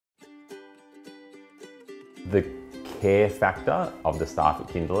The care factor of the staff at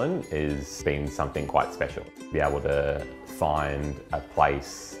Kindalin has been something quite special. To be able to find a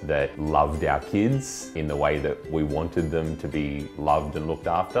place that loved our kids in the way that we wanted them to be loved and looked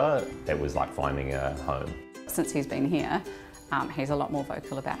after, it was like finding a home. Since he's been here, he's a lot more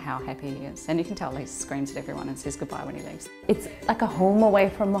vocal about how happy he is, and you can tell he screams at everyone and says goodbye when he leaves. It's like a home away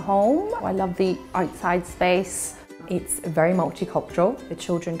from home. I love the outside space. It's very multicultural. The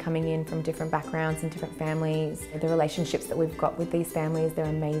children coming in from different backgrounds and different families. The relationships that we've got with these families, they're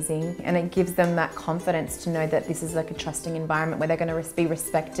amazing. And it gives them that confidence to know that this is like a trusting environment where they're going to be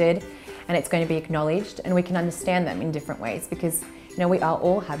respected and it's going to be acknowledged, and we can understand them in different ways because, you know, we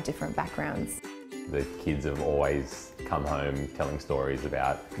all have different backgrounds. The kids have always come home telling stories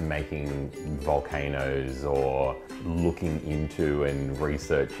about making volcanoes or looking into and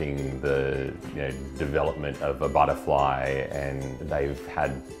researching the development of a butterfly, and they've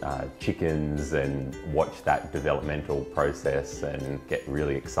had chickens and watched that developmental process and get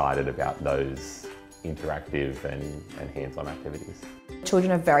really excited about those interactive and hands-on activities.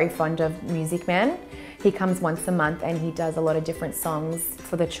 Children are very fond of Music Man. He comes once a month and he does a lot of different songs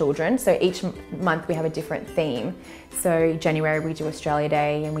for the children. So each month we have a different theme. So January we do Australia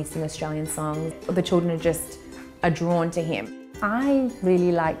Day and we sing Australian songs. The children are drawn to him. I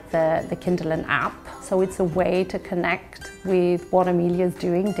really like the Kindalin app. So it's a way to connect with what Amelia's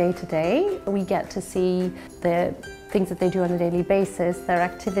doing day to day. We get to see the things that they do on a daily basis, their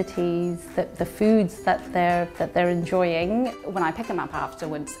activities, the foods that they're enjoying. When I pick him up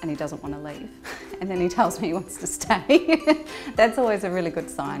afterwards and he doesn't want to leave, and then he tells me he wants to stay, that's always a really good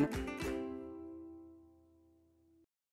sign.